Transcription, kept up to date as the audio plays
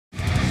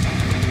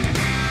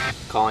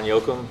Colin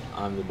Yoakum.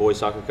 I'm the boys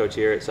soccer coach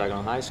here at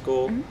Saginaw High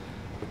School.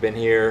 We've been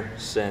here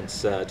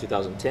since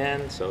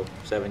 2010, so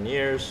 7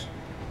 years,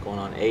 going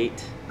on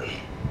 8,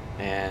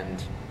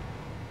 and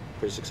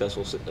pretty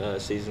successful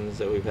seasons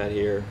that we've had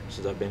here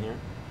since I've been here.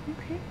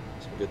 Okay.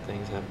 Some good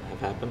things have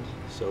happened,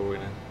 so we're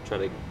going to try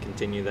to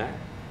continue that.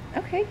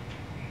 Okay.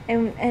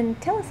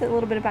 And tell us a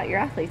little bit about your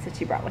athletes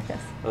that you brought with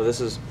us. Oh, this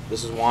is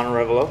Juan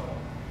Arevalo,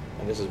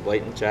 and this is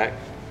Blayton Jack,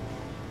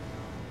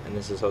 and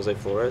this is Jose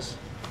Flores.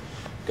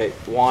 Okay,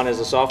 Juan is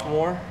a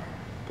sophomore,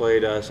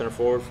 played center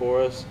forward for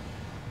us.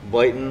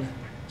 Blayton,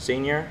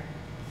 senior,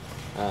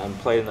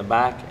 played in the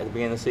back at the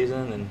beginning of the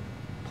season and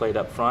played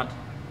up front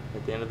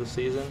at the end of the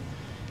season.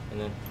 And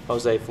then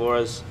Jose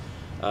Flores,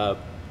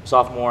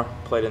 sophomore,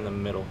 played in the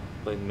middle,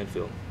 played in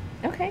midfield.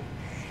 Okay.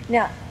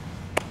 Now,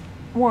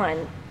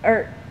 Juan,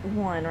 right?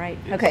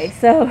 Yes. Okay,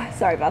 so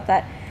sorry about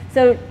that.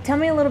 So tell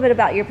me a little bit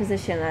about your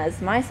position,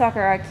 as my soccer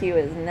IQ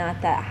is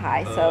not that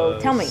high. So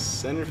tell me.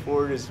 Center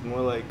forward is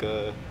more like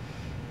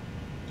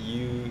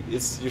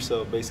it's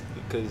yourself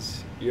basically,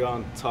 because you're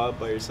on top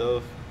by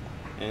yourself,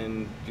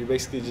 and you're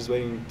basically just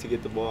waiting to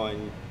get the ball,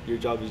 and your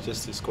job is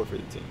just to score for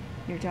the team.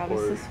 Your job is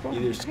to score.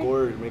 Either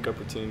score or make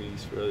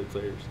opportunities for other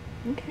players.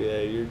 Okay.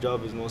 Yeah, your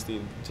job is mostly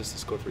just to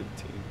score for the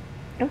team.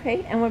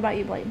 Okay, and what about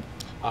you, Blade?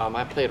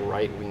 I played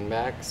right wing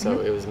back,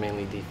 so it was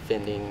mainly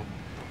defending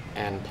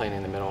and playing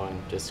in the middle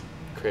and just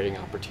creating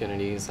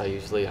opportunities. I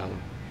usually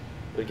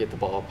would get the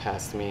ball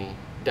past me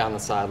down the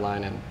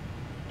sideline and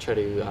try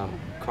to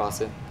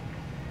cross it.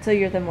 So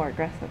you're the more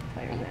aggressive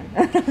player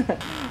then.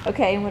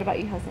 Okay, and what about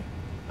you, Jose?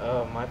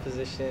 My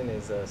position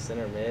is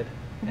center mid,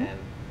 and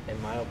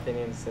in my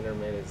opinion, center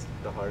mid is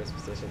the hardest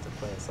position to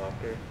play in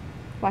soccer.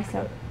 Why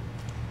so?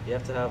 You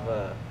have to have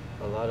a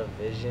lot of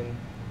vision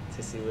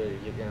to see where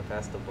you're going to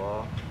pass the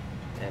ball,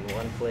 and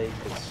one play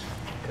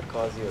could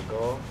cause you a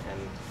goal, and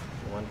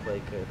one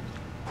play could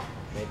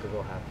make a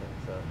goal happen.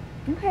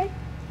 So. Okay.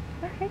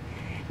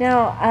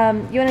 Now,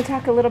 you want to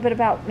talk a little bit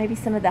about maybe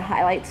some of the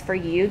highlights for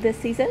you this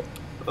season?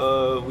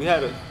 I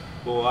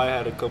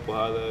had a couple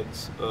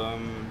highlights.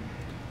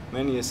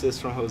 Many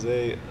assists from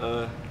Jose.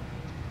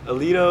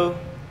 Alito,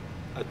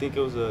 I think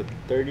it was a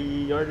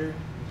 30-yarder.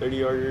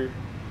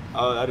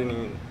 I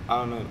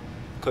don't know.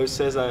 Coach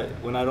says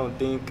when I don't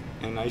think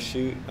and I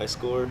shoot, I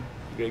score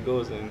great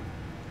goals, and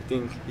I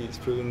think he's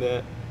proven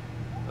that.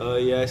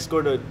 I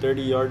scored a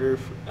 30-yarder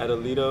at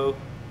Alito.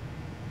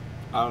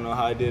 I don't know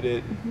how I did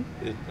it.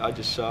 I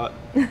just shot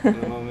in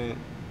the moment.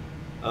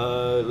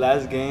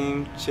 Last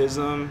game,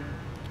 Chisholm,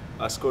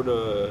 I scored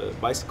a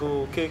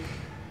bicycle kick.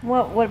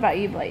 What about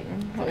you,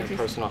 Blayton? My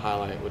personal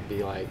highlight would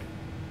be I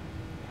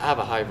have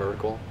a high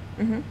vertical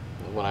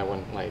when I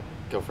wouldn't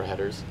go for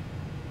headers.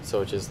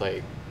 So it's just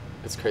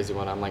it's crazy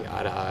when I'm eye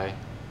to eye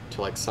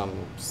to some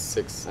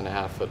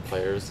 6.5-foot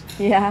players.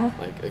 Yeah.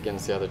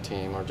 Against the other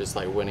team, or just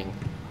winning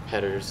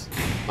headers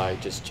by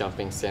just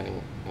jumping, standing,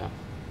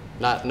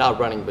 not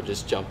running, but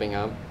just jumping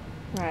up.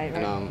 Right.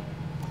 And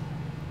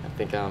I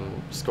think I'm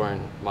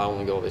scoring my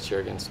only goal this year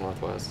against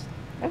Northwest.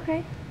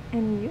 Okay.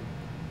 And you?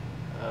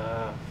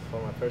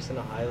 For my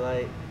personal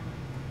highlight,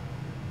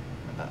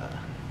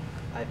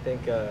 I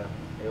think it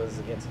was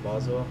against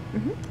Boswell.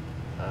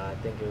 I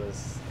think it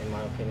was, in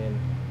my opinion,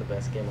 the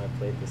best game I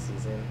played this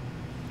season.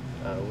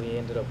 We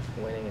ended up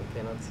winning in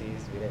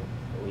penalties.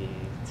 We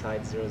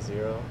tied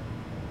 0-0,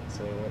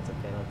 so we went to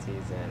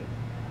penalties, and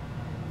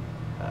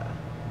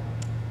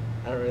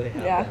I don't really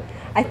have that.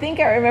 I think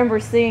I remember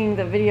seeing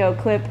the video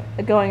clip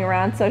going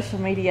around social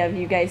media of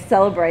you guys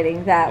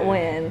celebrating that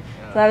win.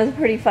 So that was a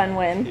pretty fun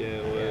win. Yeah,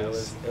 it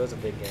was a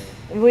big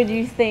game.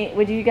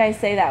 Would you guys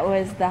say that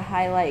was the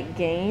highlight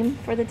game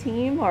for the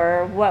team,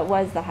 or what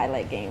was the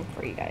highlight game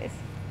for you guys?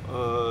 What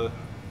was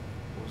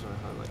our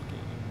highlight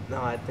game?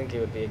 No, I think it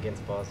would be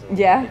against Boswell.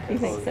 Yeah, you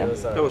think so?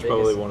 That was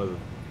probably one of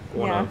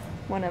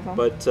them.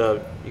 But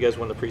you guys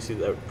won the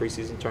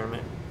preseason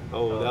tournament.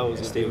 Oh, that was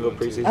in a Stephenville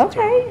preseason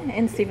okay, tournament.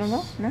 in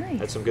Stephenville, nice.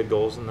 Had some good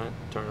goals in that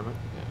tournament.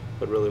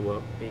 Played really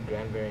well. Beat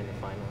Granbury in the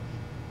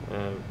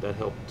finals. That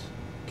helped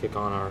kick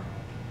on our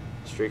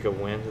streak of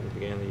wins at the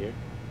beginning of the year.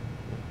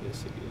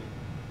 Yes, it did.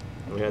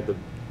 And we had the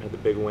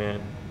big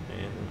win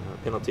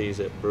and penalties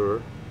at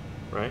Brewer,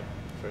 right?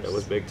 That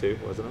was big too,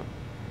 wasn't it?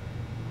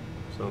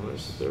 So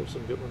there were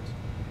some good ones.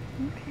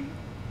 Okay.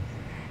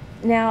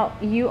 Now,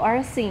 you are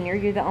a senior.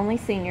 You're the only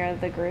senior of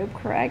the group,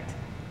 correct?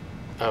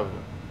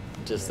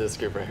 Just this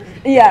group right here.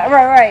 Yeah,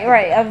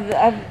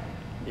 right.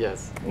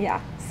 Yes.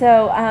 Yeah.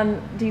 So,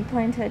 do you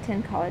plan to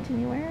attend college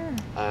anywhere?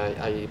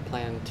 I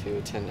plan to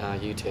attend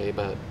UTA,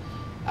 but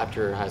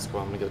after high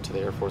school, I'm going to go to the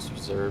Air Force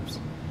Reserves,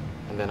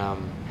 and then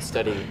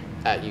study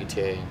at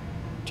UTA,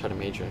 try to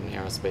major in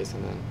aerospace,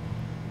 and then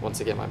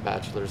once I get my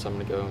bachelor's, I'm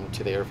going to go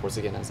into the Air Force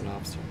again as an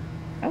officer.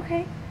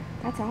 Okay,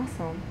 that's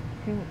awesome.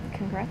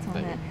 Congrats on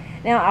Thank that.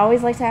 you. Now, I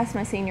always like to ask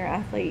my senior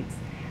athletes,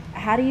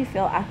 how do you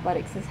feel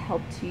athletics has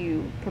helped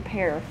you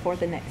prepare for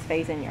the next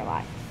phase in your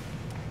life?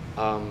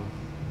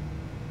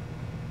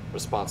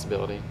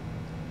 Responsibility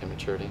and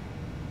maturity.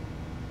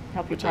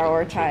 Help you Which I think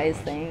prioritize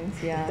maturity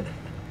things, yeah.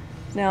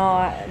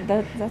 No,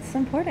 that's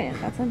important.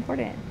 That's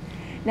important.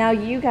 Now,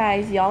 you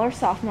guys, y'all are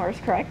sophomores,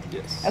 correct?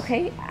 Yes.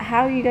 Okay.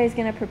 How are you guys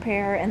going to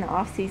prepare in the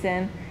off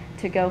season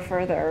to go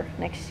further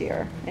next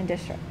year in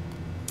district?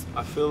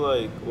 I feel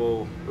like,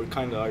 well, we're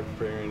kind of already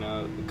preparing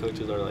now. The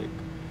coaches are like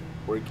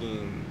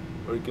working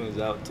us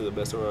out to the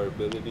best of our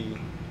ability.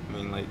 I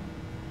mean, like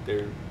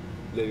they're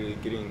literally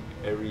getting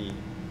every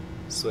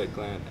sweat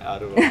gland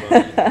out of our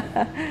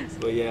body.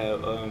 But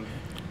yeah,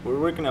 we're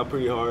working out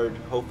pretty hard.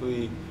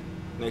 Hopefully,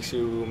 next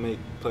year we'll make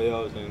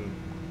playoffs and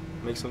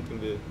make something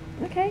good.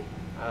 Okay.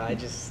 I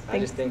just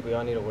think we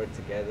all need to work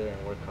together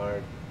and work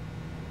hard.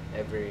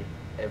 Every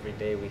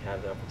day we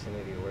have the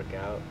opportunity to work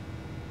out,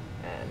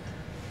 and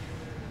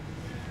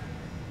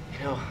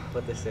you know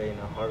what they say,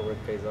 hard work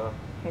pays off.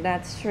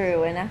 That's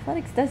true, and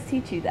athletics does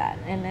teach you that,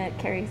 and it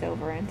carries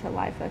over into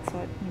life. That's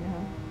what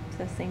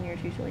the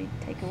seniors usually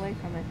take away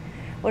from it.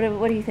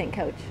 What do you think,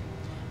 Coach?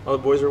 Well,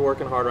 the boys are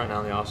working hard right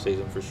now in the off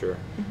season for sure.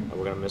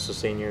 We're going to miss the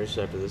seniors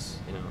after this,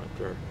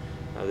 after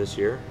this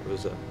year. It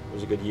was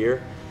a good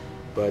year,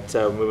 but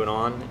moving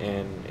on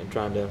and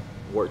trying to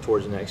work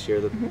towards the next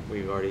year.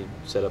 We've already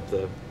set up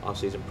the off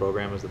season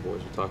program, as the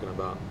boys were talking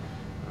about,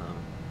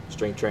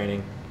 strength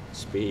training,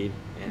 speed,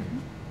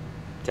 and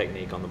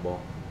technique on the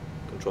ball,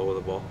 control of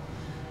the ball.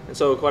 And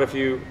so quite a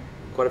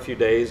few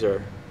days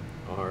are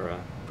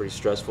pretty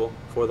stressful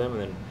for them,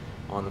 and then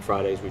on the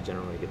Fridays we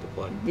generally get to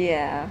play.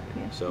 Yeah.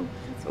 So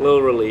a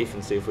little relief,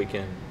 and see if we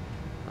can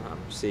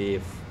see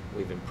if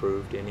we've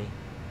improved any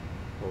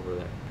over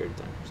that period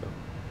of time. So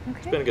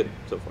it's been good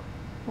so far.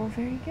 Well,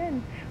 very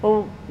good.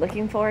 Well,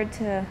 looking forward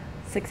to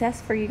success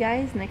for you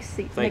guys next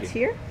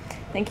year.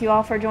 Thank you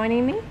all for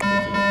joining me.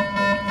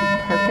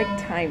 Perfect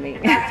timing.